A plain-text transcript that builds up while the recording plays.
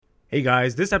Hey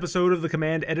guys, this episode of the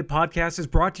Command Edit Podcast is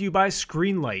brought to you by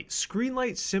Screenlight.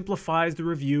 Screenlight simplifies the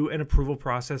review and approval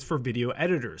process for video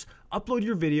editors. Upload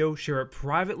your video, share it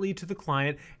privately to the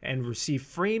client, and receive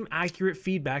frame-accurate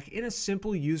feedback in a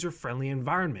simple, user-friendly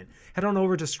environment. Head on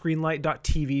over to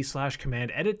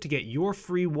screenlight.tv/commandedit to get your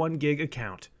free 1 gig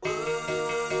account.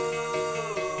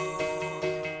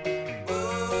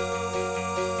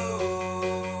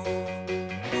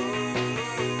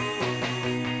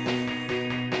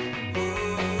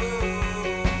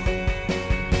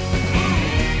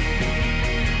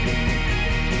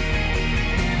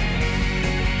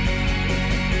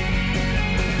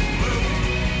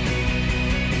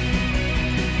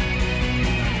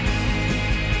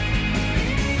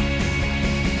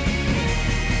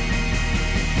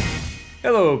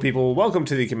 Hello, people. Welcome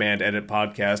to the Command Edit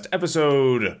Podcast,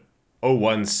 episode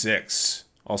 016,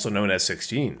 also known as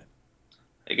 16.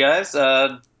 Hey guys,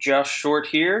 Josh Short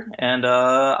here, and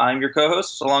I'm your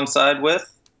co-host alongside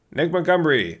with Nick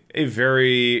Montgomery, a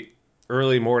very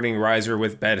early morning riser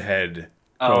with bedhead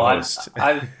co-host.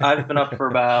 I've been up for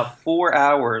about 4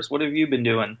 hours. What have you been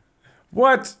doing?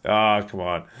 What? Oh, come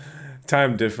on.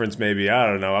 Time difference, maybe. I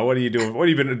don't know. What are you doing? What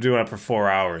have you been doing up for 4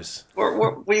 hours?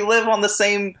 We live on the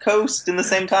same coast in the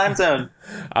same time zone.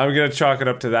 I'm gonna chalk it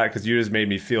up to that because you just made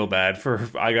me feel bad.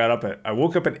 I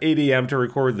woke up at 8 a.m. to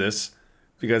record this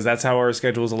because that's how our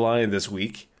schedules align this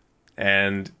week.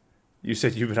 And you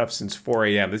said you've been up since 4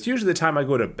 a.m. That's usually the time I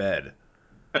go to bed.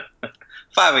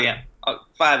 5 a.m.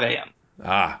 5 a.m.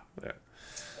 Ah. Yeah.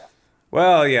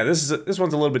 Well, yeah, this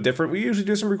one's a little bit different. We usually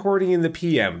do some recording in the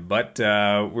PM, but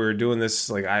we're doing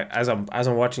this as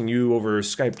I'm watching you over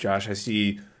Skype, Josh. I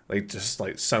see just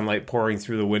sunlight pouring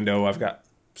through the window. I've got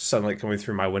sunlight coming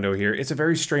through my window here. It's a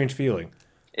very strange feeling.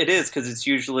 It is because it's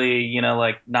usually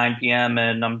 9 p.m.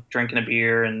 and I'm drinking a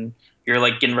beer and you're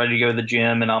getting ready to go to the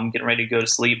gym and I'm getting ready to go to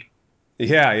sleep.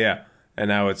 Yeah, and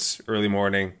now it's early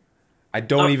morning. I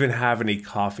don't even have any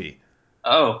coffee.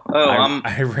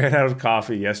 I ran out of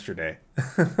coffee yesterday.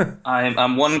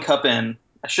 I'm 1 cup in.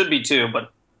 I should be 2,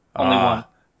 but only 1.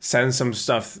 Send some of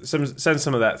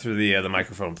that through the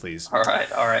microphone, please. All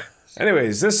right.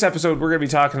 Anyways, this episode we're going to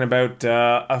be talking about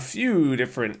a few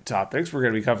different topics. We're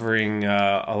going to be covering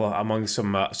among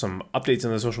some updates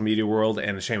in the social media world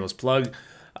and a shameless plug.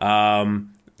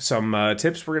 Some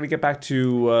tips. We're going to get back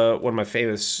to one of my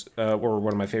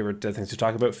favorite things to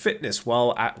talk about: fitness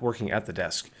while working at the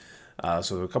desk.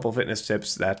 So a couple of fitness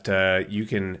tips that you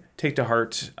can take to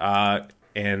heart,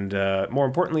 and more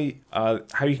importantly, how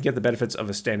you can get the benefits of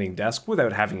a standing desk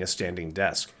without having a standing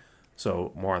desk.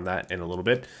 So more on that in a little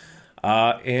bit.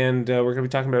 And we're going to be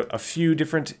talking about a few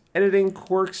different editing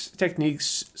quirks,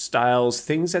 techniques, styles,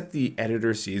 things that the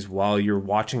editor sees while you're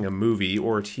watching a movie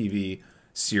or a TV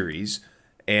series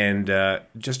and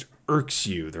just irks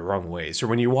you the wrong way. So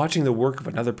when you're watching the work of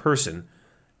another person,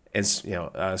 and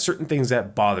certain things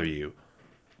that bother you.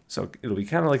 So it'll be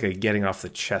kind of like a getting off the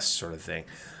chest sort of thing.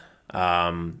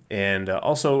 And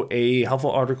also a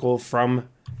helpful article from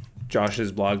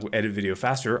Josh's blog, Edit Video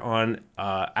Faster, on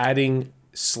adding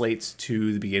slates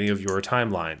to the beginning of your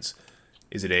timelines.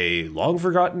 Is it a long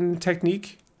forgotten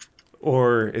technique,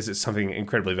 or is it something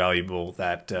incredibly valuable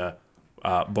that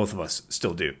both of us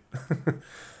still do?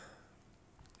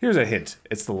 Here's a hint.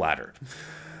 It's the latter.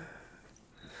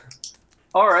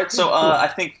 All right, so I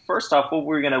think first off, we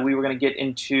were gonna get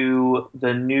into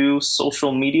the new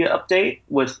social media update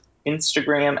with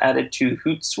Instagram added to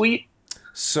Hootsuite.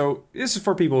 So this is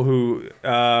for people who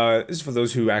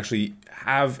those who actually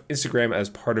have Instagram as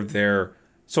part of their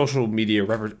social media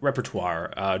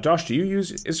repertoire. Josh, do you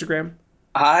use Instagram?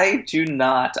 I do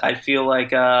not. I feel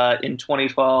like in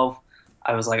 2012,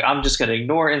 I was like, I'm just gonna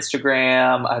ignore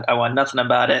Instagram. I want nothing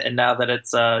about it. And now that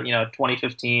it's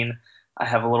 2015. I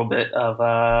have a little bit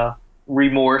of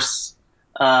remorse,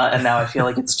 and now I feel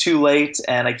like it's too late,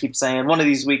 and I keep saying one of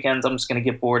these weekends I'm just going to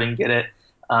get bored and get it.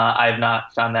 I have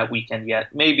not found that weekend yet.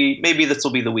 Maybe this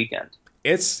will be the weekend.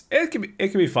 It can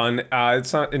be fun.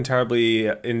 It's not entirely,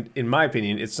 in my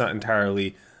opinion, it's not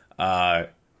entirely as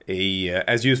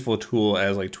useful a tool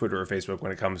as like Twitter or Facebook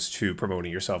when it comes to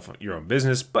promoting your own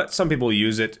business, but some people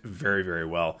use it very, very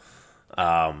well.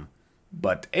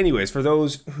 But anyways, for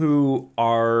those who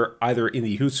are either in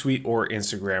the Hootsuite or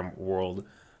Instagram world,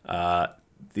 the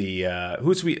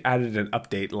Hootsuite added an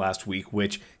update last week,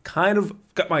 which kind of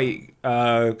got my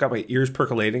ears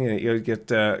percolating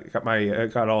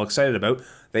and got all excited about.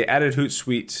 They added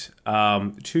Hootsuite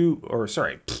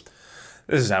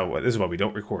this is why we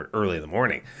don't record early in the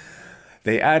morning.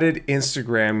 They added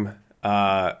Instagram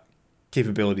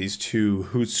capabilities to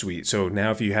Hootsuite. So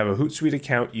now if you have a Hootsuite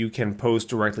account, you can post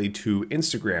directly to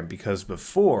Instagram, because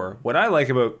before, what I like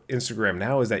about Instagram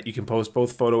now is that you can post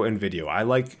both photo and video. I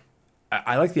like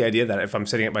the idea that if I'm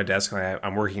sitting at my desk and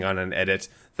I'm working on an edit,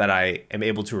 that I am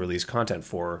able to release content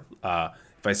for.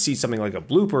 If I see something like a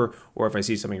blooper, or if I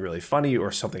see something really funny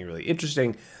or something really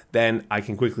interesting, then I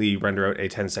can quickly render out a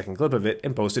 10-second clip of it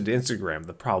and post it to Instagram.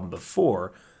 The problem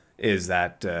before is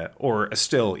that, or a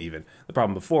still even, the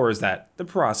problem before is that the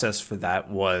process for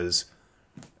that was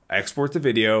export the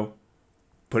video,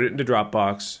 put it into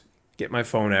Dropbox, get my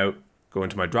phone out, go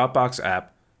into my Dropbox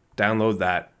app, download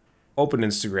that, open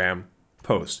Instagram,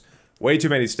 post. Way too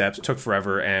many steps, took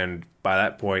forever, and by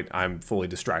that point, I'm fully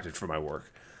distracted from my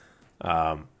work.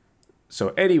 So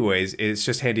anyways, it's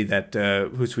just handy that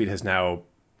Hootsuite has now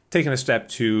taken a step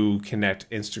to connect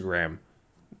Instagram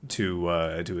to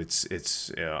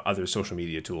its other social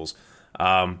media tools.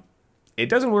 It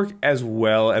doesn't work as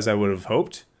well as I would have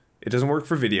hoped. It doesn't work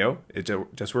for video. It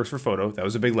just works for photo. That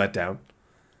was a big letdown.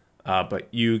 But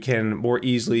you can more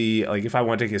easily, like if I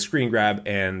want to take a screen grab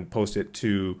and post it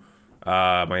to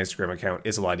my Instagram account,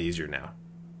 it's a lot easier now.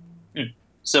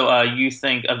 So you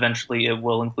think eventually it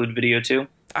will include video too?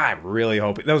 I'm really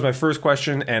hoping. That was my first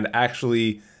question, and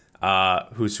actually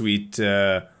Hootsuite,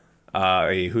 a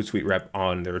Hootsuite rep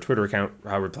on their Twitter account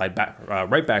replied back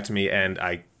right back to me, and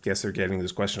I guess they're getting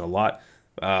this question a lot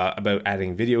about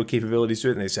adding video capabilities to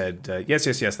it, and they said yes,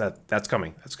 that's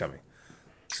coming.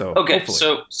 So okay,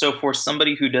 hopefully. so for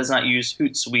somebody who does not use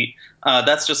Hootsuite,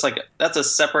 that's a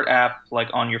separate app like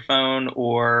on your phone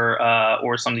or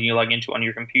something you log into on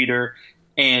your computer,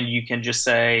 and you can just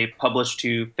say publish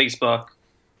to Facebook,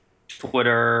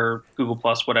 Twitter, Google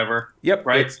Plus, whatever. Yep,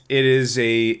 right. It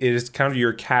is kind of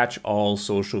your catch-all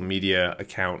social media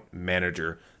account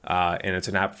manager, and it's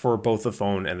an app for both the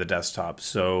phone and the desktop.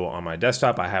 So on my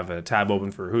desktop, I have a tab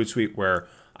open for Hootsuite where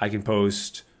I can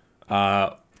post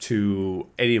to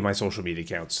any of my social media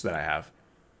accounts that I have.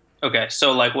 Okay,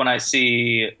 so like when I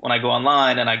go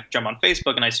online and I jump on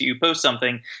Facebook and I see you post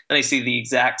something, then I see the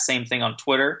exact same thing on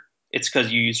Twitter. It's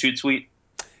because you use Hootsuite?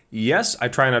 Yes, I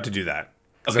try not to do that.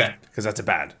 Okay. Because that's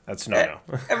that's no.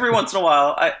 Every once in a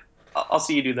while, I'll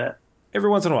see you do that. Every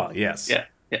once in a while, yes. Yeah.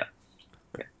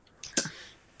 Okay.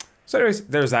 So anyways,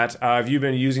 there's that. Have you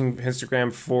been using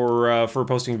Instagram for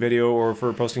posting video or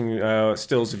for posting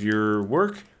stills of your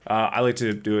work? I like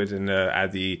to do it and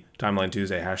add the Timeline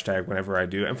Tuesday hashtag whenever I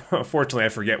do. And unfortunately, I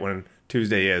forget when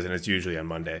Tuesday is, and it's usually on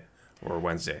Monday or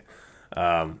Wednesday.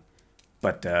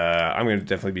 But I'm going to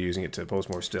definitely be using it to post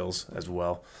more stills as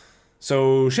well.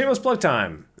 So, shameless plug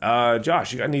time.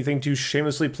 Josh, you got anything to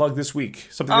shamelessly plug this week?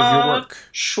 Something of your work?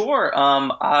 Sure.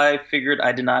 I figured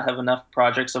I did not have enough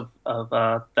projects of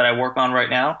that I work on right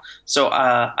now. So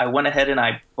I went ahead and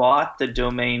I bought the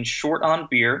domain Short on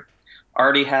Beer. I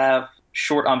already have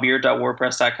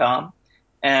shortonbeer.wordpress.com.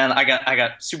 And I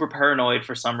got super paranoid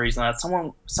for some reason that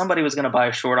somebody was going to buy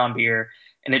a Short on Beer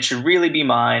and it should really be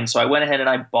mine. So I went ahead and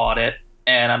I bought it.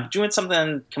 And I'm doing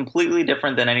something completely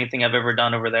different than anything I've ever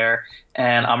done over there.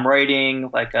 And I'm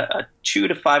writing like a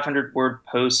 200 to 500 word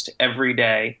post every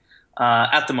day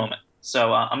at the moment.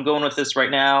 So I'm going with this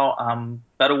right now.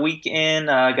 About a week in,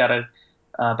 I got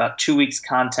about 2 weeks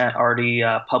content already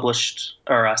published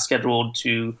or scheduled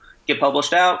to get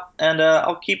published out. And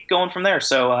I'll keep going from there.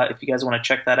 So if you guys want to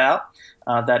check that out,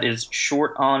 that is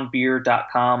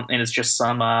shortonbeer.com. And it's just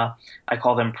some, I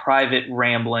call them private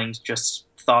ramblings, just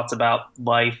thoughts about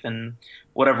life and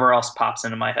whatever else pops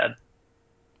into my head.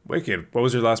 Wicked. What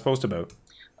was your last post about?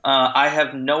 I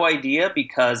have no idea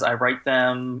because I write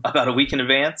them about a week in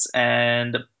advance,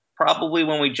 and probably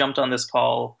when we jumped on this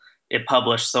call, it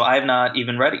published. So I have not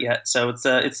even read it yet. So it's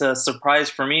a surprise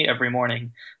for me every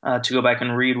morning to go back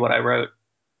and read what I wrote.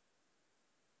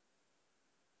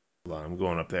 Hold on, I'm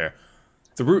going up there.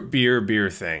 The root beer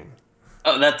thing.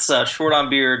 Oh, that's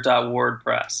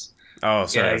shortonbeer.wordpress. Oh,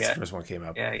 sorry, that's the first one came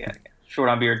up. Yeah.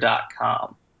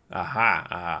 Shortonbeer.com.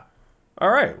 Aha. All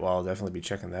right, well, I'll definitely be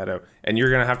checking that out. And you're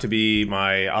going to have to be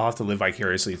I'll have to live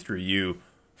vicariously through you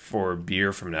for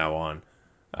beer from now on.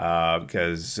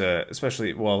 Because,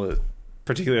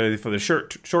 particularly for the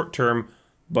short term,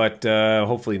 but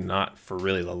hopefully not for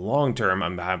really the long term,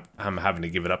 I'm having to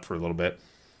give it up for a little bit.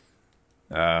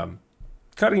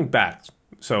 Cutting back.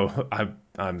 So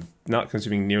I'm not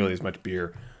consuming nearly as much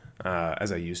beer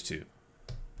as I used to.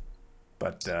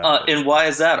 But and why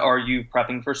is that? Are you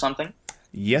prepping for something?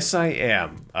 Yes, I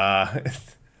am.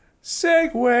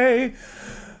 Segue.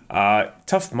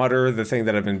 Tough Mudder, the thing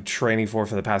that I've been training for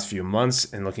the past few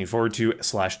months and looking forward to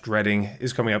 / dreading,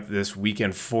 is coming up this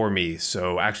weekend for me.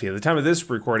 So actually, at the time of this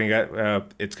recording,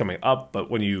 it's coming up. But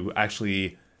when you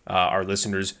actually, our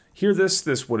listeners, hear this,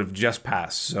 this would have just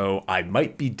passed. So I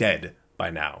might be dead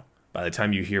by now, by the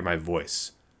time you hear my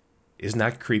voice. Isn't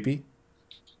that creepy?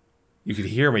 You could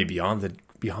hear me beyond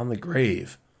the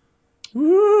grave.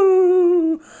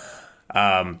 Woo!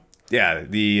 Yeah,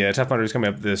 the Tough Mudder is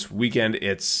coming up this weekend.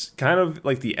 It's kind of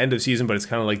like the end of season, but it's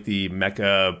kind of like the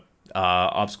Mecha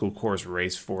obstacle course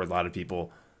race for a lot of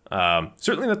people.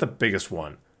 Certainly not the biggest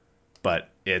one,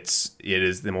 but it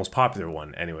is the most popular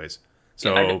one, anyways.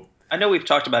 So yeah, I know we've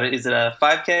talked about it. Is it a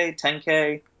 5K,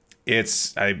 10K?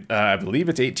 It's I believe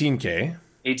it's 18K.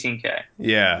 18K.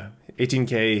 Yeah,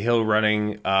 18K hill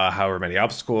running. However many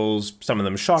obstacles. Some of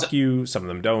them shock you. Some of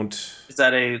them don't. Is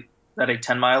that a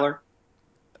 10 miler?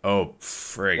 Oh,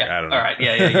 frig, yeah. I don't know. All right,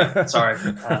 yeah. Sorry.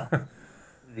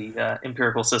 The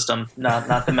empirical system,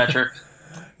 not the metric.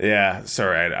 Yeah,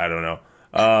 sorry, I don't know.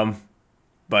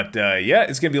 But yeah,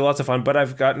 it's going to be lots of fun. But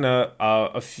I've gotten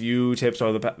a few tips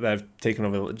that I've taken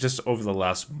over the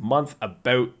last month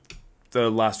about the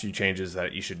last few changes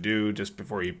that you should do just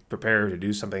before you prepare to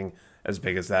do something as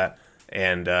big as that.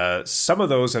 And some of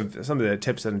the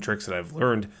tips and tricks that I've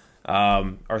learned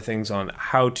are things on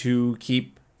how to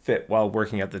keep fit while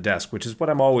working at the desk, which is what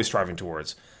I'm always striving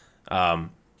towards. How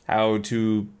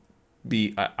to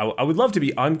be, I would love to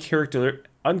be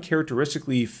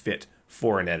uncharacteristically fit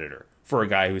for an editor, for a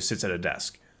guy who sits at a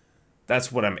desk.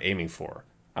 That's what I'm aiming for.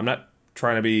 I'm not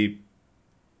trying to be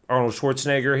Arnold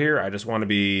Schwarzenegger here. I just want to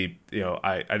be,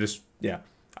 I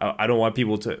don't want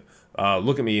people to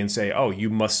look at me and say, oh,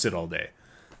 you must sit all day.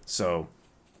 So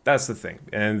that's the thing.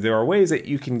 And there are ways that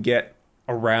you can get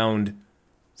around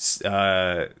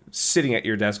sitting at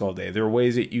your desk all day. There are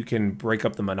ways that you can break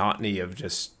up the monotony of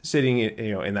just sitting,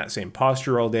 in that same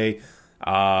posture all day,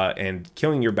 and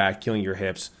killing your back, killing your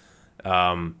hips.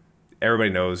 Everybody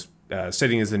knows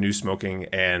sitting is the new smoking,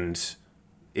 and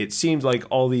it seemed like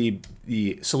all the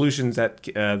solutions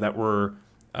that were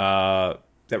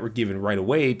given right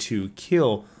away to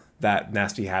kill that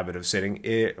nasty habit of sitting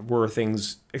were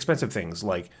expensive things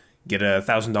like get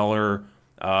 $1,000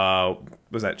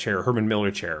 was that chair, Herman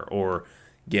Miller chair, or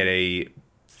get a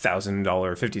 $1,000,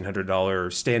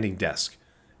 $1,500 standing desk,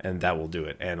 and that will do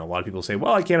it. And a lot of people say,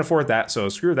 well, I can't afford that, so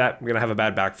screw that. I'm going to have a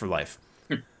bad back for life.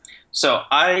 So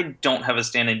I don't have a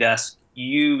standing desk.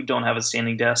 You don't have a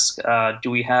standing desk.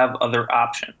 Do we have other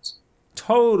options?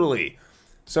 Totally.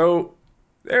 So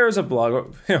there's a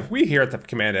blog. We here at the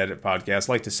Command Edit podcast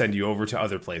like to send you over to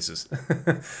other places.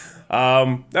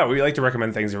 No, we like to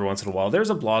recommend things every once in a while. There's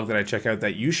a blog that I check out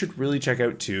that you should really check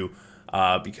out too,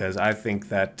 because I think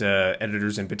that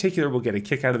editors in particular will get a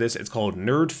kick out of this. It's called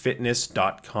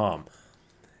nerdfitness.com.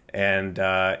 And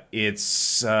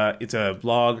it's a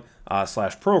blog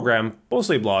 / program,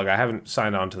 mostly a blog. I haven't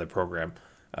signed on to the program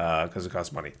because it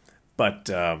costs money. But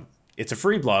it's a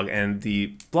free blog, and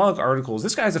the blog articles,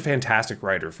 this guy's a fantastic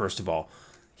writer, first of all.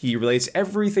 He relates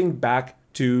everything back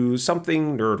to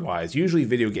something nerd-wise, usually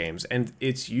video games, and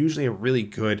it's usually a really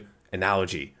good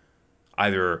analogy,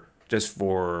 either just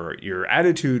for your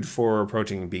attitude for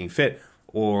approaching being fit,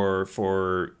 or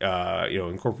for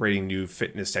incorporating new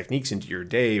fitness techniques into your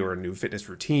day or a new fitness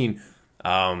routine.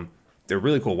 They're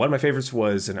really cool. One of my favorites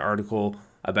was an article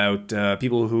about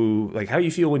people who, like, how you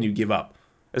feel when you give up,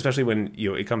 especially when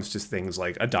it comes to things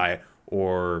like a diet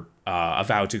or a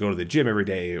vow to go to the gym every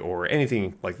day or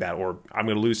anything like that, or I'm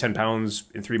going to lose 10 pounds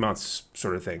in 3 months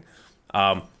sort of thing.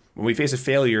 When we face a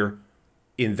failure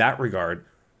in that regard,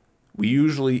 we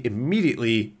usually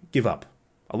immediately give up.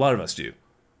 A lot of us do.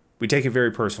 We take it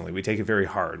very personally. We take it very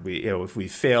hard. If we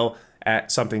fail at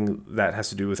something that has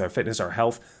to do with our fitness, our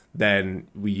health, then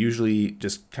we usually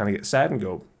just kind of get sad and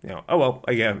go, oh well,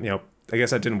 I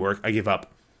guess that didn't work. I give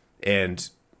up. And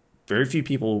very few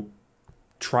people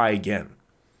try again.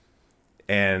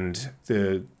 And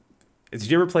did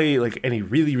you ever play like any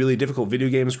really, really difficult video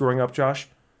games growing up, Josh?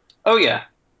 Oh yeah.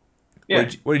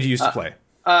 What did you used to play?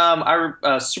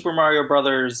 Super Mario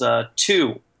Brothers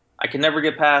 2. I could never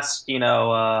get past,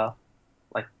 like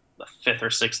the 5th or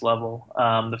 6th level,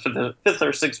 the 5th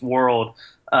or 6th world,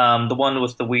 the one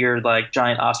with the weird, like,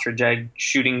 giant ostrich egg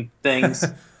shooting things,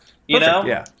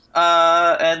 Yeah.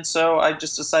 And so I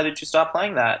just decided to stop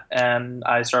playing that, and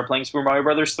I started playing Super Mario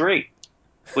Brothers 3,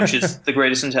 which is the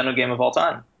greatest Nintendo game of all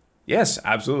time. Yes,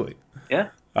 absolutely. Yeah.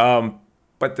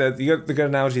 But the good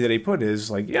analogy that he put is,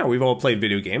 like, we've all played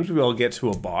video games. We all get to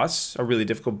a boss, a really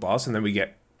difficult boss, and then we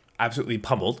get absolutely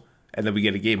pummeled. And then we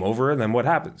get a game over, and then what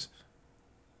happens?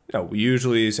 We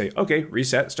usually say, okay,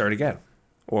 reset, start again.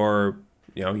 or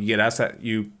you get asked that,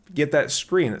 you get that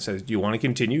screen that says, do you want to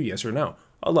continue, yes or no?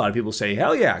 A lot of people say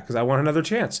hell yeah, because I want another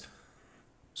chance.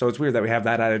 So it's weird that we have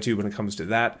that attitude when it comes to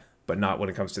that, but not when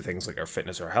it comes to things like our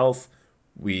fitness or health.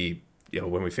 We,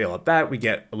 when we fail at that, we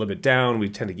get a little bit down, we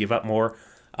tend to give up more.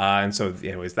 And so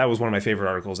anyways, that was one of my favorite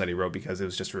articles that he wrote, because it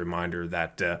was just a reminder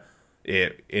that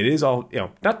it is all,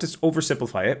 not to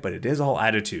oversimplify it, but it is all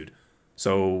attitude.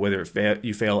 So whether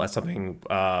you fail at something,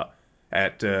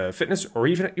 at fitness, or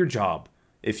even at your job,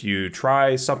 if you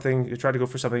try to go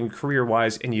for something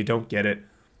career-wise and you don't get it,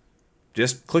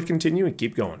 just click continue and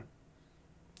keep going.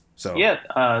 So yeah,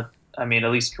 I mean,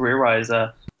 at least career-wise,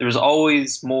 there's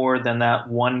always more than that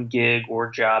one gig or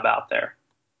job out there.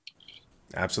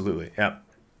 Absolutely, yeah.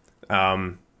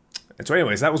 And so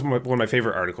anyways, that was one of my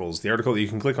favorite articles. The article that you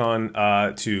can click on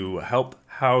to help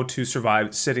how to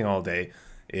survive sitting all day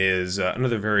is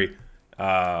another very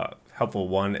helpful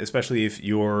one, especially if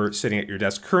you're sitting at your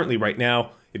desk currently right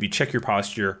now. If you check your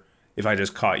posture, if I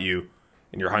just caught you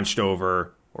and you're hunched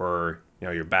over, or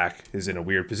your back is in a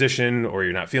weird position, or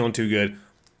you're not feeling too good,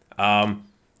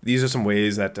 these are some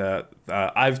ways that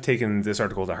I've taken this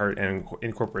article to heart and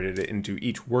incorporated it into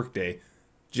each workday,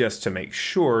 just to make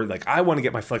sure, like, I want to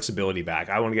get my flexibility back,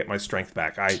 I want to get my strength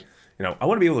back, I want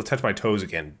to be able to touch my toes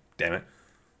again. Damn it,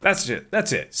 that's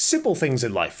it. Simple things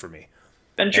in life for me.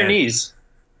 Bend your knees.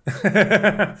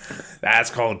 That's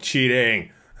called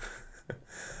cheating.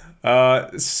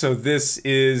 So this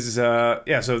is,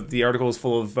 so the article is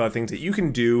full of things that you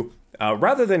can do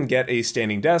rather than get a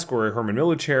standing desk or a Herman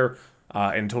Miller chair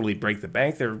and totally break the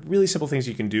bank. There are really simple things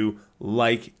you can do,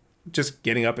 like just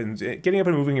getting up and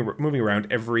moving around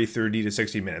every 30 to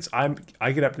 60 minutes.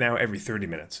 I get up now every 30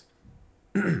 minutes.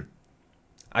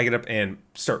 I get up and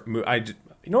start move. I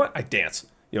dance.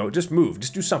 Just move.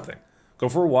 Just do something. Go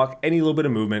for a walk. Any little bit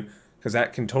of movement, because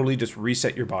that can totally just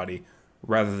reset your body,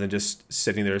 rather than just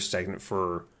sitting there stagnant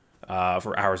for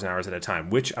hours and hours at a time,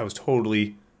 which I was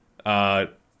totally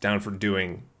down for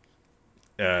doing.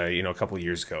 A couple of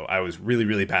years ago, I was really,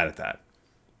 really bad at that.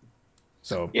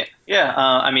 So yeah.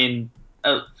 I mean,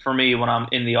 for me, when I'm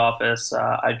in the office,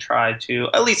 I try to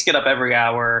at least get up every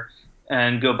hour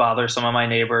and go bother some of my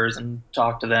neighbors and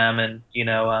talk to them, and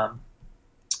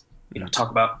talk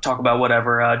about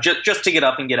whatever, just to get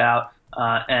up and get out.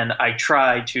 And I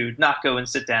try to not go and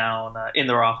sit down in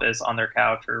their office on their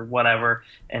couch or whatever,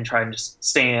 and try and just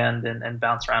stand and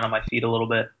bounce around on my feet a little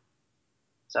bit.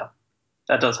 So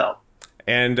that does help.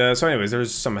 And so anyways,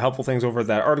 there's some helpful things over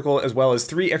that article, as well as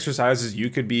 3 exercises you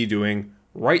could be doing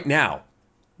right now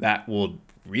that will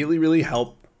really, really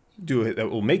help that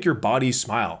will make your body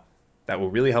smile, that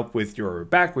will really help with your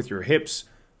back, with your hips,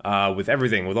 with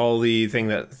everything, with all the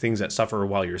things that suffer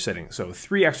while you're sitting. So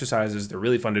 3 exercises, they're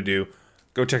really fun to do.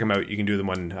 Go check them out. You can do them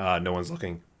when no one's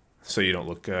looking, so you don't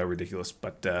look ridiculous.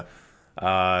 But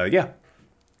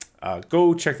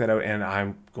go check that out, and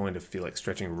I'm going to feel like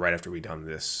stretching right after we're done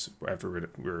this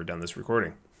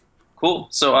recording. Cool.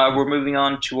 So we're moving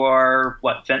on to our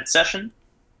vent session.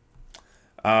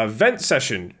 Vent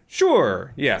session.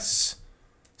 Sure. Yes.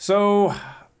 So,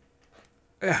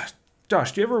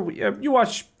 Josh, do you ever you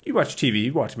watch TV?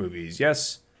 You watch movies?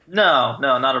 Yes. No,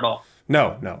 not at all.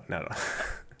 No, not at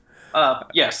all.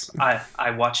 Yes,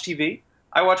 I watch TV.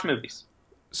 I watch movies.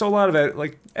 So a lot of it,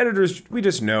 like editors, we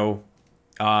just know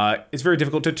it's very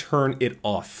difficult to turn it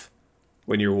off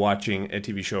when you're watching a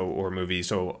TV show or a movie.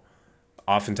 So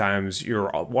oftentimes you're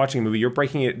watching a movie, you're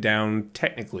breaking it down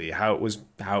technically, how it was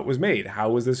made, how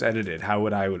was this edited, how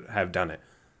would I have done it.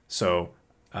 So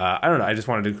I don't know. I just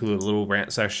wanted to include a little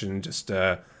rant section just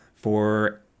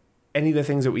for any of the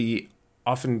things that we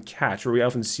often catch or we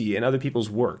often see in other people's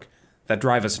work that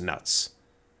drive us nuts.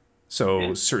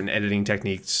 So certain editing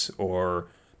techniques or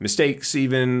mistakes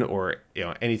even, or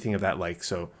anything of that like.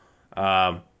 So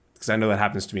because I know that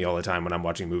happens to me all the time when I'm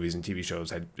watching movies and TV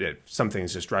shows. Some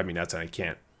things just drive me nuts, and I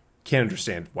can't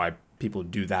understand why people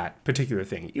do that particular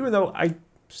thing, even though I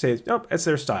say, nope, it's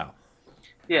their style.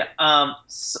 Yeah.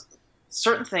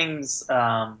 Certain things,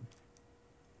 I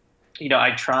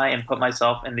try and put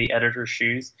myself in the editor's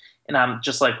shoes, and I'm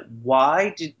just like,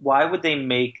 why would they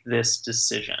make this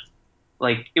decision?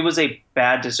 Like, it was a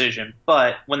bad decision,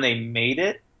 but when they made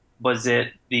it, was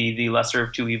it the lesser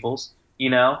of two evils?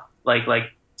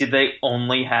 Like did they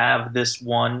only have this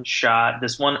one shot,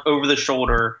 this one over the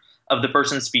shoulder of the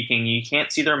person speaking? You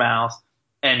can't see their mouth,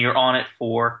 and you're on it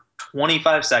for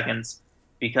 25 seconds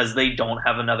because they don't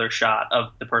have another shot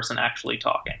of the person actually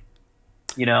talking.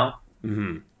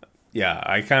 Mm-hmm. Yeah,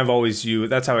 I kind of always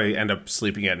that's how I end up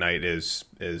sleeping at night is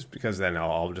because then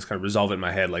I'll just kind of resolve it in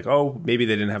my head, like, oh, maybe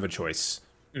they didn't have a choice.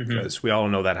 Hmm. because we all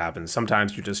know that happens.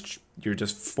 Sometimes you're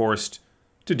just forced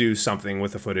to do something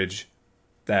with the footage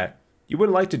that you would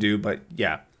like to do, but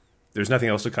yeah, there's nothing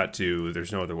else to cut to.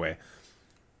 There's no other way.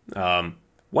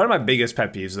 One of my biggest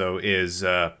pet peeves, though, is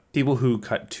people who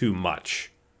cut too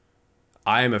much.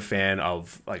 I am a fan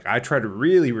of, like, I try to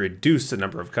really reduce the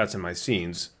number of cuts in my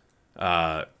scenes,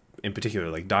 in particular,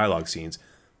 like dialogue scenes,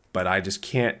 but I just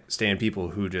can't stand people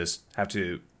who just have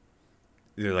to,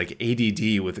 they're like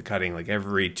ADD with the cutting, like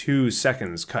every 2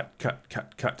 seconds, cut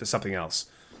to something else.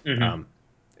 Hmm.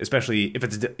 Especially if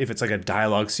it's like a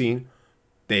dialogue scene,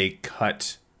 they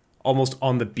cut almost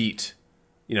on the beat.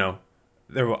 You know,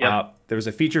 Yep. there was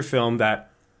a feature film that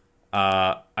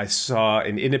I saw,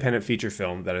 an independent feature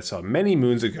film that I saw many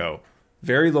moons ago.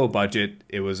 Very low budget.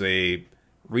 It was a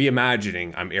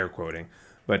reimagining. I'm air quoting,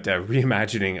 but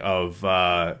reimagining of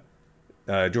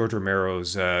George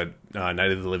Romero's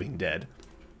Night of the Living Dead.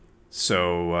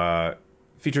 So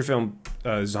feature film,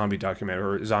 zombie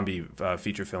documentary or zombie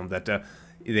feature film that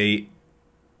they.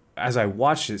 As I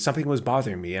watched it, something was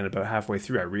bothering me, and about halfway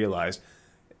through, I realized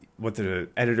what the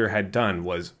editor had done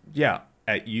was, yeah,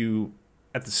 at the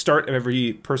start of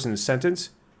every person's sentence,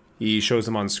 he shows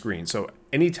them on screen. So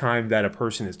anytime that a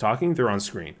person is talking, they're on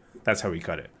screen. That's how he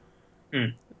cut it.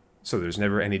 Mm. So there's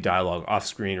never any dialogue off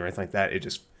screen or anything like that.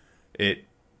 It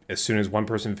as soon as one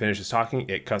person finishes talking,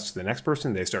 it cuts to the next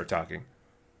person. They start talking.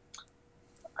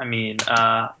 I mean,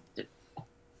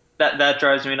 that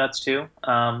drives me nuts too.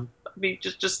 I mean,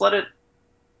 just let it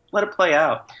play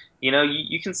out.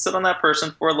 You can sit on that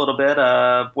person for a little bit.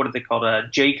 What are they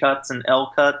called? J cuts and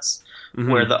L cuts,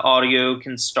 where Hmm. the audio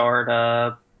can start,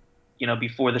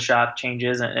 before the shot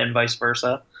changes, and vice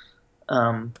versa.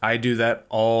 Um, I do that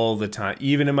all the time,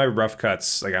 even in my rough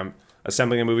cuts. Like I'm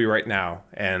assembling a movie right now,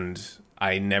 and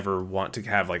I never want to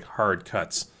have like hard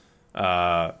cuts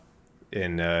uh,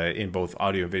 in both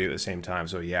audio and video at the same time.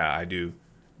 So yeah, I do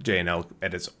J and L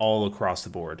edits all across the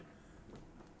board.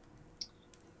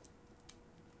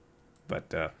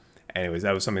 But anyways,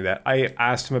 that was something that I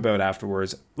asked him about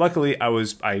afterwards. Luckily,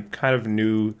 I kind of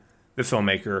knew the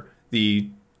filmmaker. The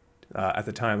At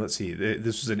the time, let's see,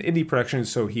 this was an indie production,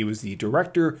 so he was the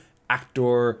director,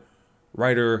 actor,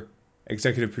 writer,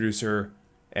 executive producer,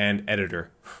 and editor.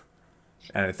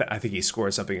 And I think he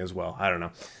scored something as well. I don't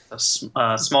know.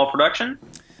 small production,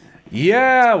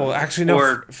 Yeah, well, actually, no,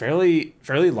 or fairly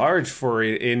large for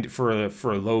a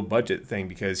low budget thing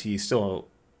because he still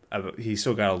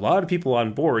got a lot of people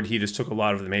on board. He just took a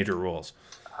lot of the major roles.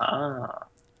 uh,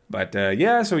 But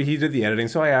yeah, so he did the editing.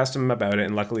 So I asked him about it,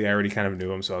 and luckily I already kind of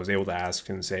knew him, so I was able to ask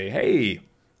and say, "Hey,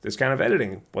 this kind of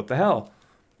editing, what the hell?"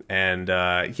 And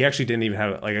he actually didn't even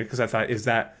have like because I thought, is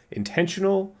that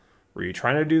intentional? Were you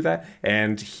trying to do that?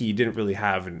 And he didn't really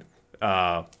have an.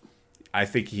 I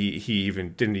think he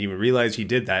even didn't even realize he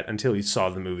did that until he saw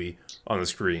the movie on the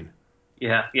screen.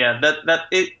 yeah.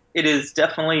 It is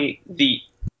definitely the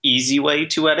easy way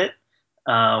to edit.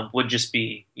 Would just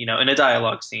be, in a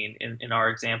dialogue scene. In our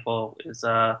example, is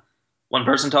one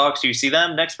person talks, you see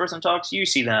them. Next person talks, you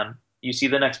see them. You see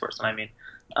the next person. I mean,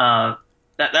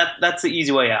 that's the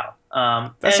easy way out.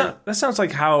 And That sounds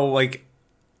like how like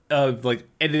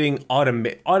editing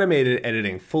automated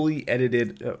editing, fully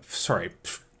edited.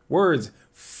 Words.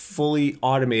 Fully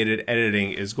automated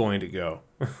editing is going to go.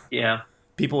 yeah,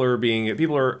 People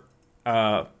are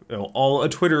all a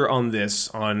Twitter on this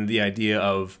on the idea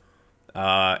of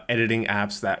editing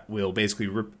apps that will basically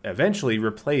eventually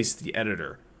replace the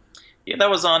editor. yeah, that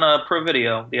was on Pro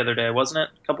Video the other day, wasn't it?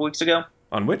 A couple weeks ago.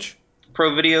 On which?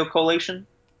 Pro Video collation.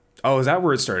 Oh, is that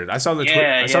where it started? Yeah, I saw yeah,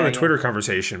 the yeah. Twitter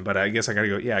conversation, but I guess I gotta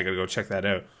go. Yeah, I gotta go check that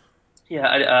out.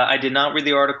 Yeah, I did not read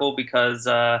the article because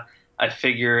I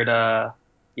figured,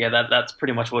 yeah, that's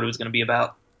pretty much what it was going to be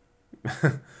about.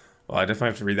 Well, I definitely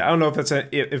have to read that. I don't know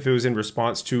if it was in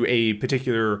response to a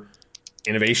particular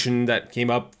innovation that came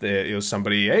up. That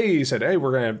somebody said, hey,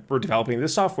 we're developing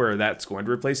this software that's going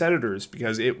to replace editors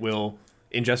because it will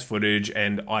ingest footage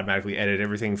and automatically edit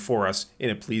everything for us in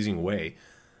a pleasing way.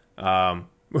 Oh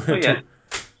yeah,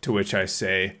 To which I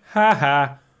say, ha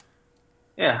ha.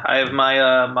 yeah. I have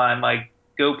my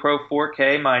GoPro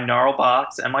 4K, my Gnarl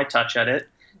box, and my Touch Edit,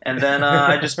 and then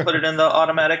I just put it in the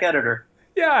automatic editor.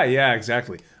 Yeah,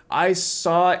 exactly. I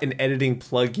saw an editing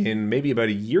plugin maybe about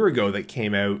a year ago that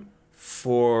came out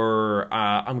for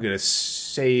I'm gonna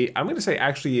say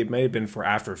actually it may have been for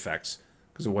After Effects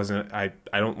because it wasn't I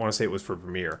don't want to say it was for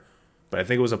Premiere, but I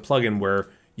think it was a plugin where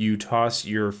you toss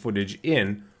your footage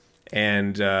in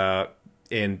and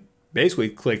basically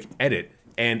click edit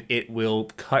and it will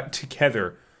cut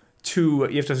together to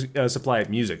you have to supply it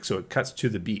music so it cuts to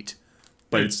the beat,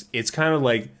 but Hmm. it's kind of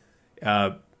like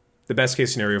uh, the best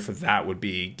case scenario for that would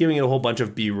be giving it a whole bunch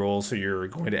of B-roll. So you're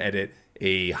going to edit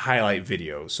a highlight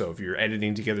video. So if you're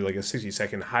editing together like a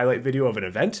 60-second highlight video of an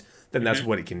event, then that's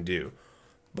what it can do.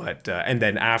 But and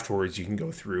then afterwards you can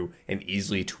go through and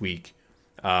easily tweak,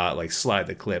 like slide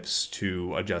the clips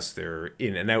to adjust their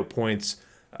in and out points,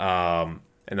 and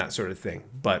that sort of thing.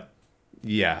 But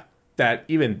yeah, that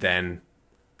even then,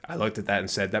 I looked at that and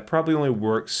said that probably only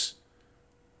works,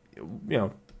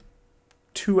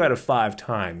 2 out of 5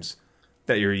 times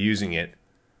that you're using it.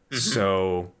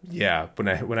 So yeah,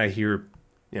 when I hear,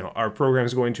 our program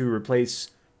is going to replace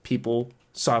people,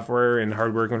 software and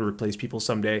hardware are going to replace people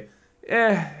someday.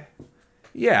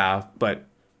 Yeah, but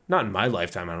not in my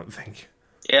lifetime, I don't think.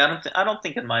 Yeah, I don't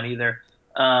think in mine either.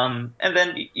 And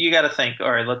then you got to think,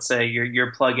 all right, let's say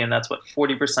your plugin that's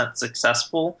 40%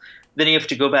 successful. Then you have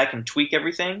to go back and tweak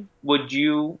everything. Would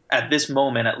you, at this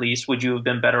moment at least, would you have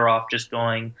been better off just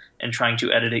going and trying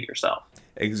to edit it yourself?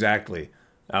 Exactly.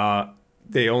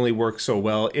 They only work so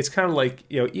well. It's kind of like,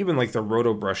 even like the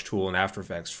Roto Brush tool in After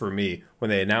Effects for me, when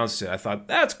they announced it, I thought,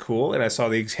 that's cool. And I saw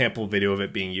the example video of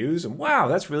it being used, and wow,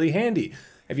 that's really handy.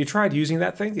 Have you tried using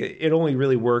that thing? It only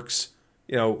really works,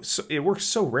 it works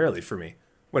so rarely for me.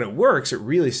 When it works, it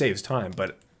really saves time,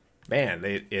 but man,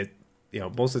 it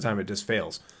most of the time it just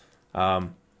fails.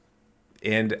 And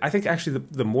I think actually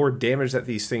the more damage that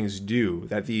these things do,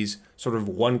 that these sort of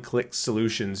one-click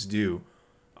solutions do,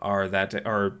 they're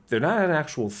not an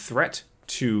actual threat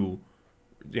to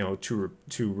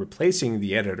replacing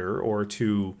the editor or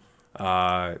to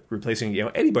replacing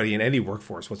anybody in any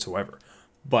workforce whatsoever.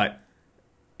 But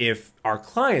if our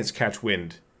clients catch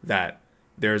wind that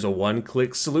there's a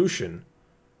one-click solution,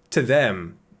 to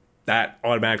them that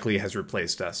automatically has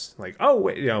replaced us. Like, oh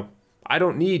wait, I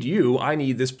don't need you. I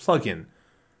need this plugin.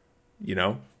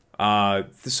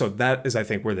 So that is, I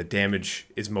think, where the damage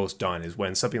is most done, is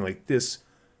when something like this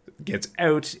gets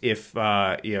out. If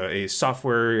a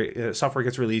software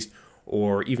gets released,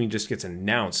 or even just gets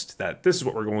announced that this is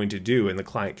what we're going to do, and the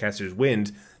client catches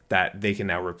wind that they can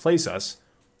now replace us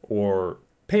or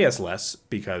pay us less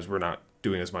because we're not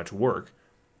doing as much work,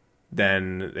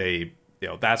 then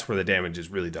that's where the damage is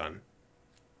really done.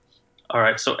 All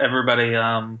right, so everybody,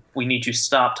 we need to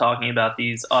stop talking about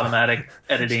these automatic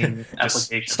editing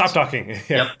applications. Stop talking.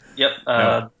 Yeah. Yep.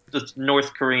 The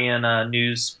North Korean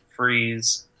news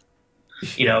freeze,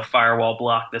 firewall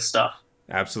block this stuff.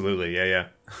 Absolutely, yeah.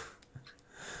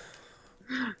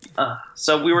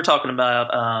 So we were talking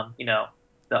about, the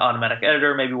automatic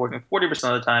editor maybe working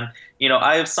 40% of the time.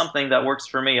 I have something that works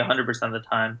for me 100% of the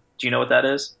time. Do you know what that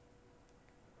is?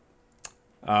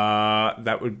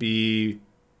 That would be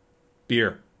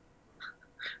beer.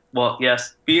 Well,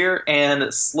 yes, beer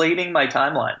and slating my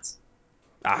timelines.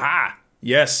 Aha!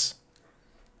 Yes.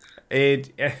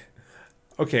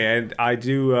 Okay, and I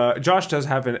do. Josh does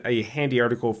have a handy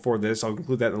article for this. I'll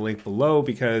include that in the link below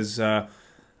because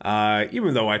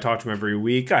even though I talk to him every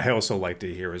week, I also like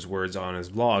to hear his words on his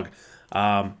blog.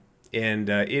 And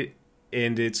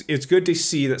it's good to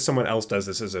see that someone else does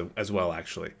this as well,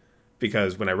 actually.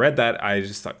 Because when I read that, I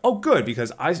just thought, oh, good,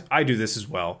 because I do this as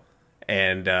well.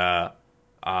 And I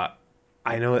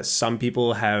know that some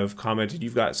people have commented.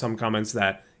 You've got some comments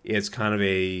that it's kind of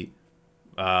a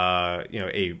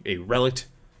relic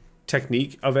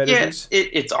technique of editors. Yeah,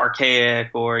 it's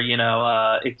archaic, or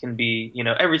it can be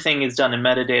everything is done in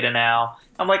metadata now.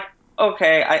 I'm like,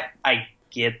 okay, I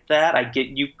get that. I get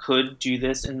you could do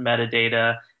this in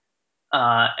metadata,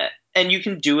 and you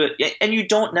can do it, and you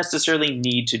don't necessarily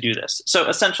need to do this. So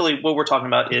essentially, what we're talking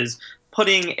about is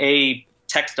putting a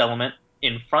text element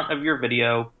in front of your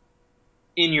video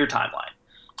in your timeline.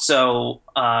 So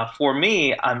for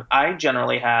me, I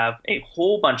generally have a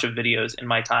whole bunch of videos in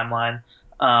my timeline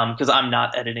because I'm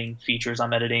not editing features.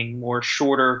 I'm editing more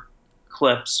shorter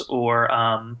clips or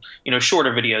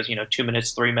shorter videos, 2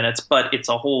 minutes, 3 minutes, but it's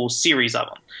a whole series of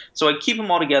them. So I keep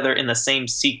them all together in the same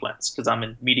sequence because I'm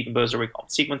in Media Composer, we call them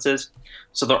sequences.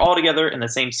 So they're all together in the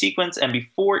same sequence, and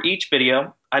before each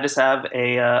video, I just have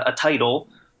a title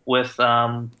with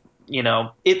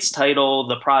its title,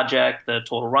 the project, the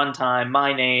total runtime,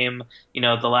 my name,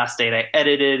 the last date I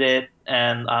edited it,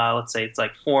 and let's say it's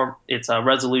like it's a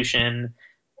resolution,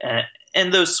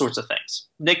 and those sorts of things.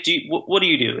 Nick, what do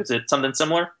you do? Is it something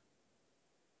similar?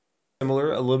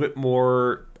 Similar, a little bit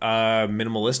more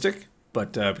minimalistic,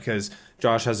 but because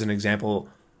Josh has an example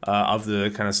of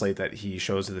the kind of slate that he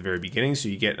shows at the very beginning, so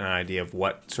you get an idea of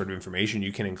what sort of information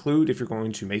you can include if you're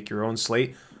going to make your own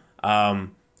slate.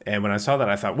 And when I saw that,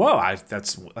 I thought, whoa,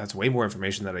 that's way more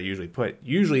information than I usually put.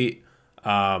 Usually,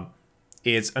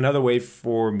 it's another way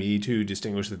for me to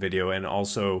distinguish the video and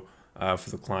also for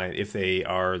the client. If they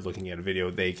are looking at a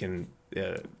video, they can,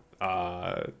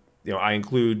 I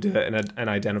include an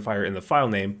identifier in the file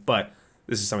name, but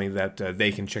this is something that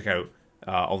they can check out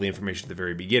all the information at the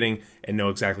very beginning and know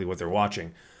exactly what they're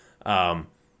watching.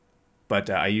 But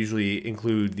I usually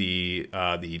include the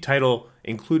title,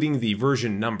 including the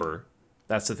version number.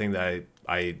 That's the thing that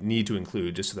I need to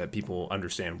include just so that people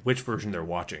understand which version they're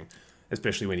watching,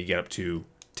 especially when you get up to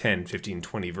 10, 15,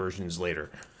 20 versions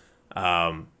later.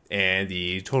 And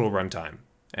the total runtime.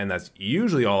 And that's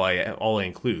usually all I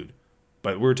include.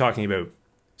 But we're talking about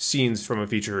scenes from a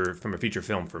feature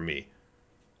film for me.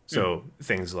 So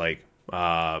things like,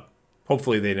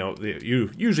 hopefully they know,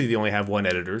 usually they only have one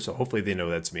editor, so hopefully they know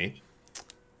that's me.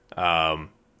 And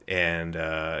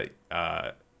the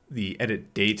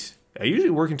edit date, I usually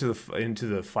work into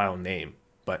the file name.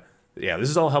 But yeah, this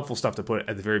is all helpful stuff to put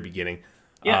at the very beginning.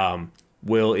 Yeah.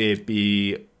 Will it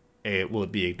be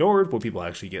ignored? Will people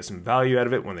actually get some value out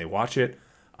of it when they watch it?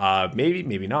 Maybe,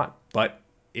 maybe not. But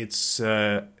it's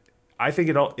I think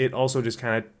it also just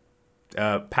kind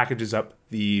of packages up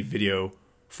the video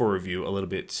for review a little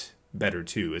bit better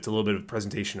too. It's a little bit of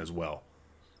presentation as well.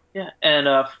 Yeah, and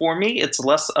for me, it's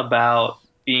less about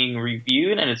being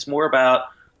reviewed, and it's more about,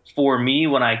 for me,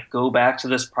 when I go back to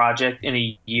this project in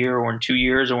a year or in 2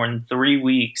 years or in 3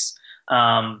 weeks,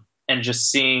 and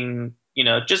just seeing,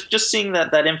 just seeing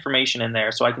that information in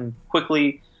there, so I can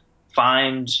quickly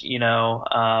find, when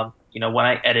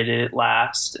I edited it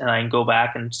last, and I can go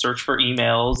back and search for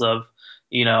emails of,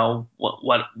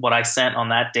 what I sent on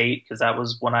that date, because that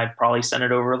was when I probably sent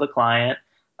it over to the client.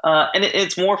 And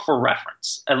it's more for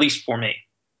reference, at least for me.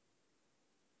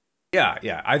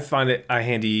 Yeah. I find it a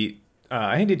handy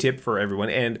tip for everyone,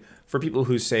 and for people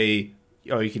who say,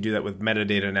 "Oh, you can do that with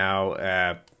metadata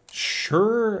now."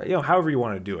 Sure, however you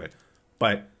want to do it,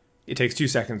 but it takes 2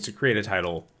 seconds to create a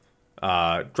title,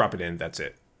 drop it in, that's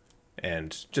it,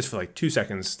 and just for like 2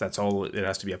 seconds, that's all it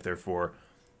has to be up there for.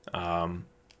 I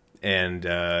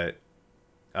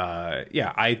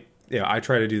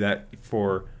try to do that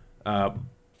for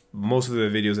most of the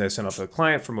videos I send off to the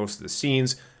client, for most of the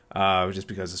scenes, just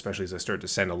because, especially as I start to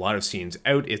send a lot of scenes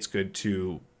out, it's good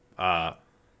to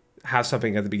have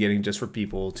something at the beginning just for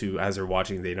people to, as they're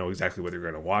watching, they know exactly what they're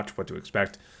going to watch, what to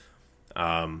expect.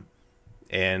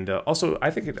 And also,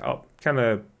 I think it kind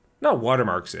of, not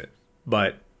watermarks it,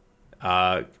 but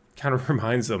kind of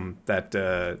reminds them that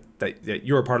that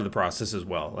you're a part of the process as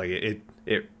well. Like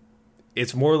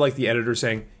it's more like the editor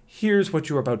saying, "Here's what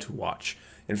you're about to watch."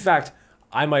 In fact,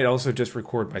 I might also just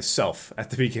record myself at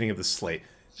the beginning of the slate,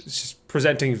 just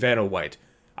presenting Vanna White.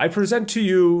 I present to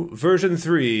you version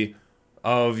 3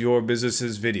 of your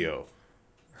business's video.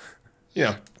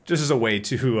 Just as a way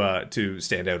to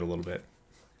stand out a little bit.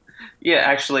 Yeah,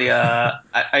 actually,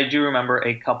 I do remember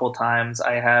a couple times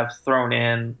I have thrown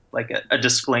in like a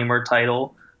disclaimer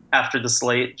title after the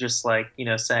slate, just like,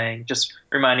 saying, just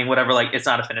reminding whatever, like, it's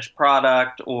not a finished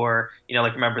product, or,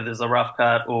 like, remember there's a rough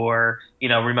cut, or,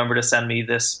 remember to send me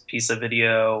this piece of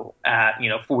video at,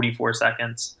 44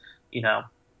 seconds,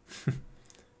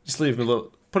 Just leave them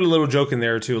put a little joke in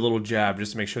there too, a little jab,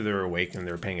 just to make sure they're awake and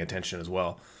they're paying attention as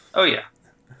well. Oh, yeah.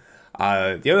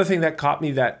 The other thing that caught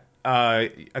me that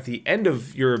at the end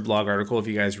of your blog article, if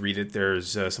you guys read it,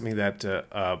 there's something that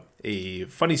a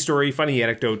funny story, funny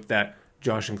anecdote that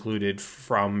Josh included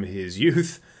from his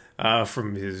youth,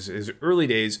 from his early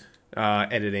days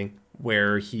editing,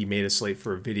 where he made a slate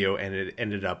for a video and it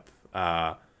ended up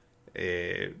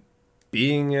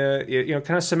being,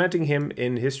 kind of cementing him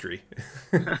in history,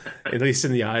 at least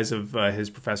in the eyes of his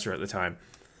professor at the time.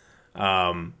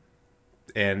 And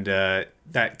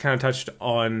that kind of touched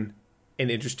on an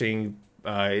interesting,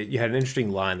 you had an interesting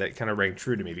line that kind of rang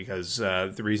true to me, because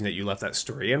the reason that you left that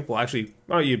story in, well, actually,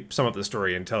 why don't you sum up the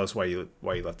story and tell us why you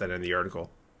left that in the article?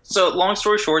 So, long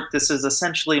story short, this is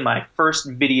essentially my first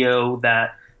video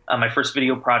my first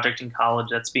video project in college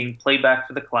that's being played back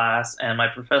for the class, and my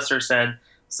professor said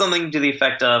something to the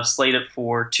effect of, slate it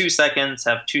for 2 seconds,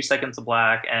 have 2 seconds of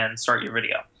black, and start your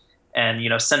video. And,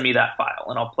 send me that file,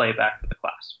 and I'll play it back for the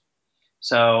class.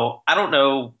 So I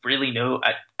don't really know.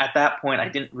 At that point, I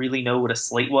didn't really know what a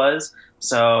slate was.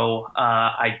 So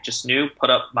I just knew, put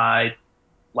up my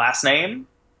last name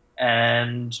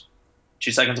and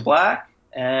 2 seconds of black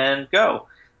and go.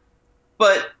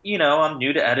 But, I'm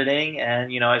new to editing,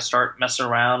 and, I start messing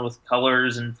around with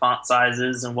colors and font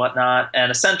sizes and whatnot.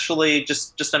 And essentially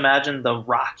just imagine the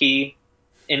Rocky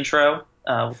intro.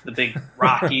 With the big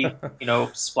Rocky,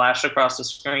 splash across the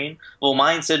screen. Well,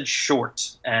 mine said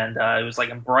short, and it was like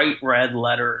in bright red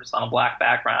letters on a black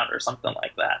background or something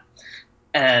like that.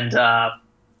 And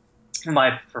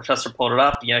my professor pulled it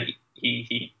up.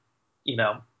 He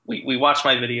we watched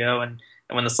my video, and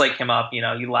when the slate came up, he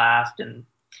laughed, and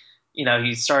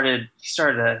he started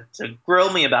to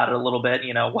grill me about it a little bit,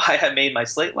 why I made my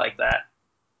slate like that.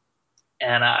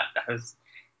 And I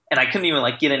couldn't even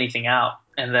like get anything out.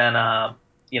 And then, I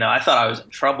thought I was in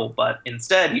trouble, but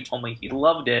instead he told me he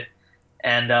loved it,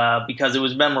 and because it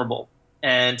was memorable.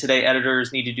 And today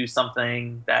editors need to do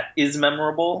something that is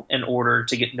memorable in order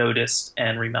to get noticed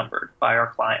and remembered by our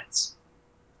clients.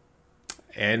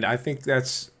 And I think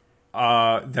that's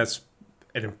an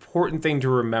important thing to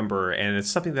remember, and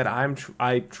it's something that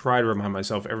I try to remind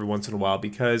myself every once in a while,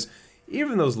 because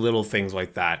even those little things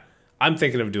like that, I'm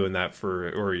thinking of doing that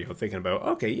thinking about,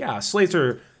 okay, yeah, slates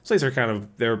are kind of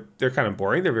they're kind of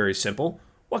boring, they're very simple.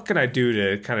 What can I do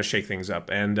to kind of shake things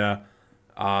up? And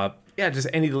yeah, just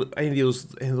any of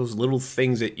those little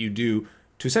things that you do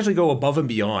to essentially go above and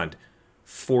beyond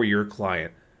for your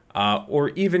client, or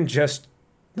even just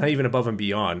not even above and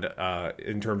beyond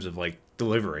in terms of like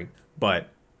delivering, but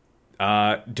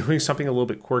doing something a little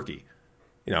bit quirky,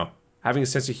 having a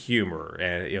sense of humor,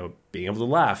 and being able to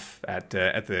laugh at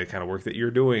the kind of work that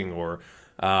you're doing, or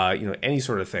any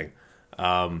sort of thing.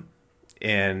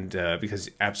 And because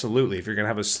absolutely, if you're going to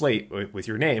have a slate with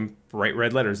your name, bright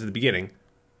red letters at the beginning,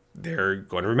 they're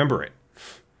going to remember it.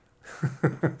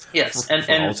 Yes,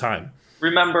 for all time.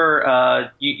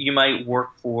 Remember, you might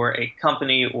work for a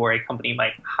company, or a company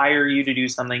might hire you to do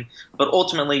something, but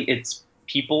ultimately it's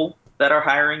people that are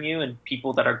hiring you and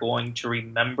people that are going to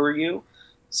remember you.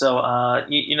 So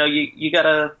you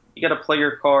gotta play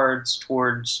your cards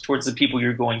towards the people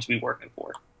you're going to be working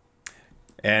for.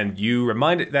 And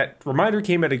that reminder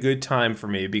came at a good time for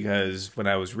me, because when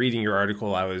I was reading your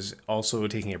article, I was also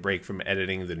taking a break from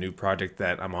editing the new project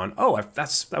that I'm on. Oh,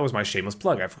 that was my shameless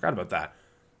plug. I forgot about that.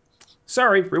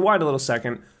 Sorry, rewind a little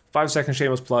second. 5-second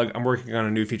shameless plug. I'm working on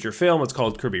a new feature film. It's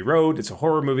called Kirby Road. It's a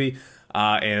horror movie,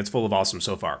 and it's full of awesome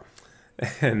so far.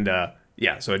 And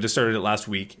yeah, so I just started it last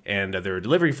week, and they're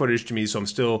delivering footage to me, so I'm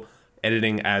still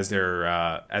editing as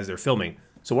they're filming.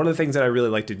 So one of the things that I really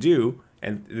like to do,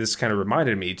 and this kind of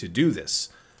reminded me to do this,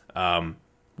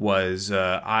 was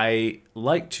I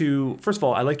like to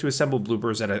assemble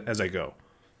bloopers as I go.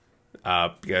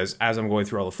 Because as I'm going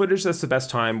through all the footage, that's the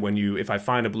best time if I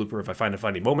find a blooper, if I find a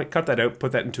funny moment, cut that out,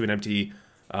 put that into an empty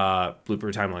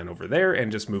blooper timeline over there,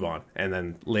 and just move on. And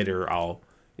then later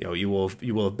you will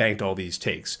have banked all these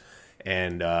takes.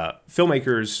 And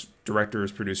filmmakers,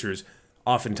 directors, producers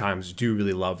oftentimes do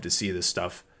really love to see this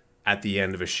stuff at the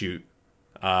end of a shoot.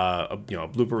 A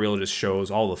blooper reel just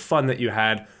shows all the fun that you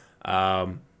had,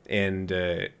 and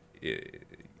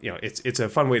it's a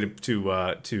fun way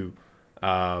to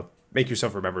make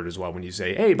yourself remembered as well when you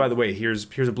say, hey, by the way, here's a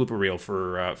blooper reel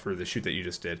for the shoot that you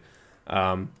just did.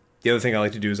 The other thing I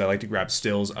like to do is I like to grab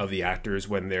stills of the actors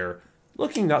when they're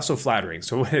looking not so flattering.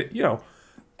 So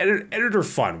editor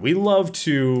fun. We love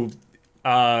to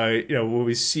when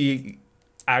we see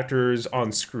actors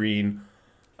on screen,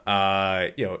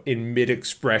 in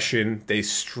mid-expression, they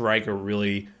strike a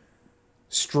really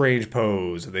strange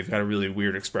pose. They've got a really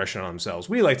weird expression on themselves.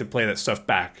 We like to play that stuff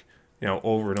back,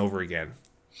 over and over again.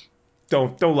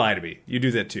 Don't lie to me. You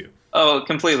do that too. Oh,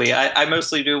 completely. I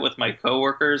mostly do it with my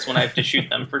coworkers when I have to shoot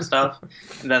them for stuff,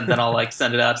 and then I'll like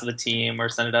send it out to the team or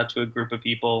send it out to a group of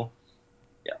people.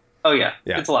 Yeah. Oh yeah.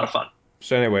 It's a lot of fun.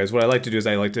 So, anyways, what I like to do is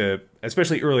I like to,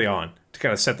 especially early on, to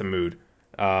kind of set the mood.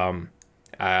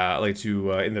 I like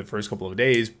to, in the first couple of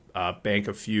days, bank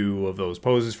a few of those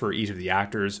poses for each of the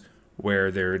actors,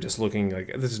 where they're just looking like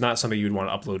this is not something you'd want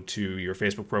to upload to your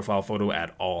Facebook profile photo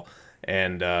at all.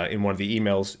 And in one of the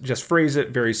emails, just phrase it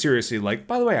very seriously, like,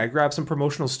 by the way, I grabbed some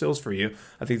promotional stills for you.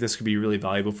 I think this could be really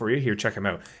valuable for you. Here, check them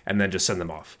out. And then just send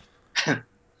them off. And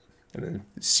then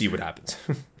see what happens.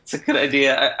 It's a good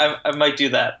idea. I might do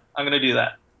that. I'm going to do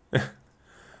that.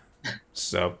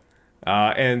 So,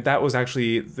 and that was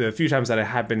actually the few times that I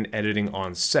have been editing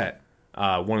on set.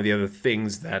 One of the other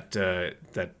things that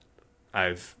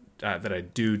I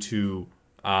do to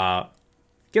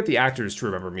get the actors to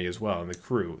remember me as well, and the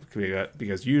crew,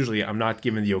 because usually I'm not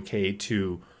given the okay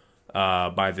to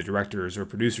by the directors or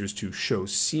producers to show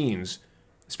scenes,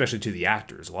 especially to the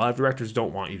actors. A lot of directors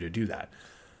don't want you to do that,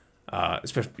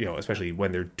 especially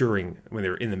when they're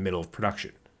in the middle of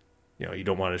production. You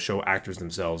don't want to show actors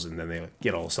themselves, and then they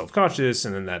get all self-conscious,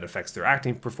 and then that affects their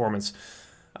acting performance.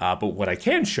 But what I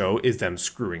can show is them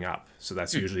screwing up. So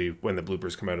that's usually when the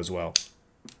bloopers come out as well.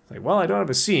 Like, well, I don't have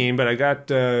a scene, but I've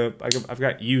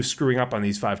got you screwing up on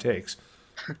these 5 takes.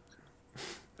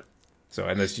 So,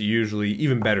 and that's usually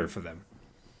even better for them.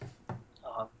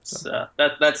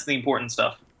 That's the important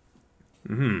stuff.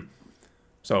 Mm-hmm.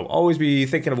 So always be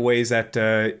thinking of ways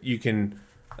that you can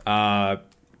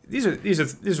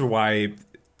These are why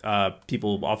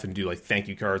people often do like thank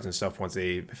you cards and stuff once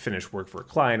they finish work for a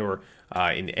client or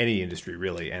in any industry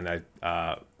really. And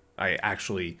I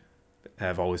actually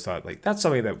have always thought like that's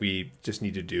something that we just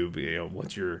need to do.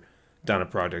 Once you're done a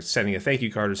project, sending a thank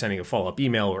you card or sending a follow up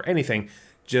email or anything,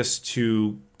 just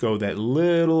to go that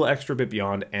little extra bit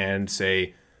beyond and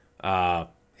say,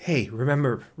 "Hey,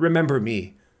 remember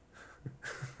me."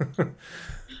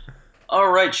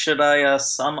 All right, should I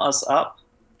sum us up?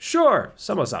 Sure,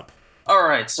 sum us up. All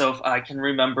right, so if I can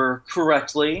remember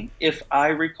correctly, if I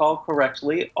recall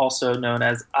correctly, also known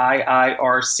as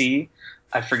IIRC,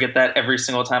 I forget that every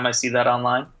single time I see that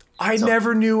online. I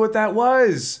never knew what that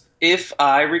was. If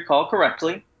I recall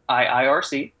correctly,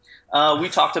 IIRC. We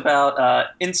talked about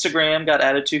Instagram got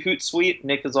added to Hootsuite.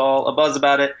 Nick is all abuzz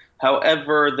about it.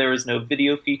 However, there is no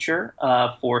video feature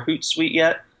for Hootsuite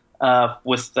yet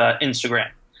with Instagram.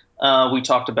 We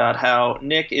talked about how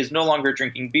Nick is no longer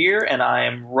drinking beer, and I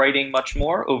am writing much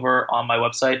more over on my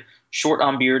website,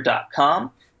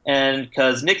 shortonbeer.com. And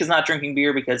because Nick is not drinking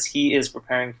beer because he is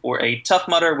preparing for a Tough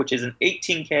Mudder, which is an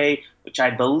 18K, which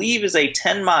I believe is a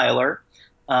 10-miler.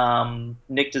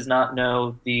 Nick does not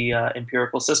know the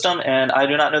empirical system, and I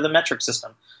do not know the metric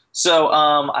system. So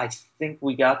I think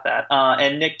we got that.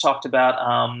 And Nick talked about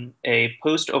a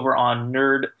post over on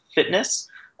Nerd Fitness,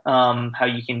 how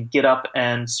you can get up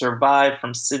and survive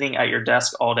from sitting at your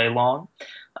desk all day long.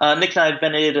 Nick and I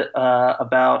vented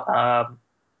about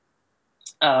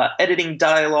editing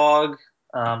dialogue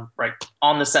right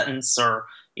on the sentence, or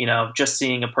just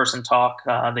seeing a person talk,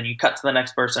 then you cut to the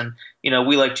next person.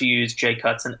 We like to use J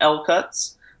cuts and L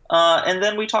cuts. And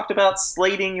then we talked about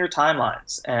slating your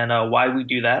timelines and why we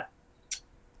do that.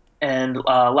 And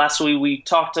lastly, we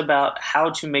talked about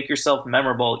how to make yourself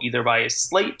memorable, either by a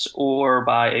slate or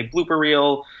by a blooper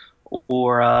reel,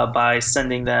 or by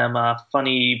sending them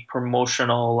funny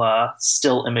promotional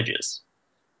still images.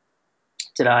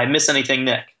 Did I miss anything,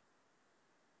 Nick?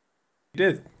 You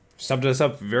did. Summed us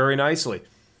up very nicely.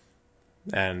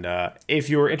 And if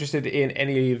you're interested in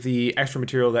any of the extra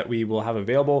material that we will have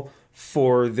available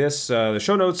for this, the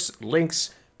show notes,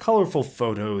 links, colorful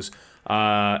photos,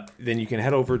 then you can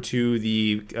head over to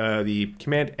the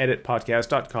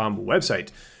commandeditpodcast.com website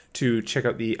to check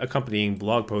out the accompanying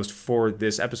blog post for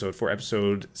this episode, for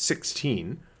episode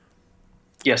 16.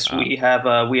 Yes, we have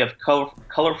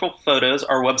colorful photos.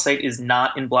 Our website is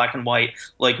not in black and white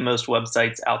like most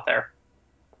websites out there.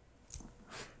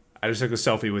 I just took a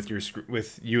selfie with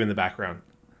you in the background.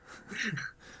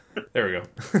 There we go.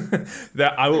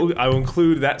 That I will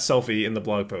include that selfie in the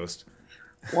blog post.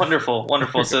 Wonderful.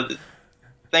 So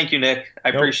thank you, Nick. I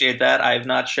appreciate that. I have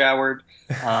not showered,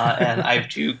 and I have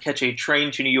to catch a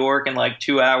train to New York in like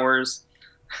 2 hours.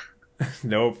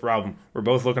 No problem. We're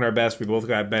both looking our best. We both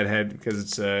got bedhead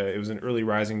because it was an early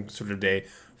rising sort of day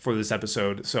for this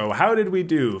episode. So how did we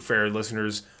do, fair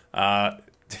listeners?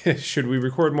 Should we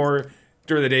record more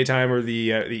during the daytime or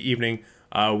the evening?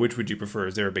 Which would you prefer?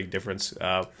 Is there a big difference?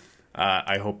 I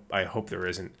hope there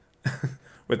isn't.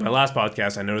 With my last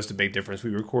podcast, I noticed a big difference.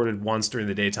 We recorded once during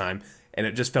the daytime, and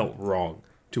it just felt wrong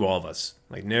to all of us.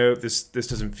 Like, no, this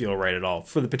doesn't feel right at all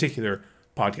for the particular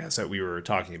podcast that we were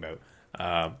talking about.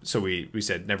 So we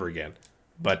said never again.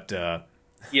 But I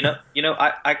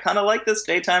kind of like this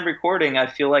daytime recording. I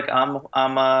feel like I'm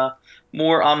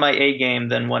more on my A game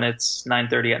than when it's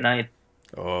 9:30 at night.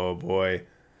 Oh boy,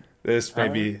 this may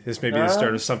be the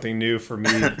start of something new for me.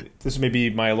 This may be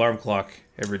my alarm clock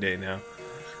every day now.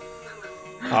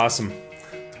 Awesome.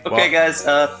 Okay, guys.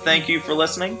 Thank you for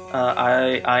listening.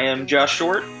 I am Josh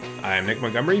Short. I am Nick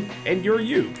Montgomery, and you're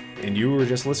you. And you were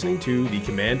just listening to the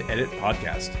Command Edit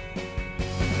Podcast.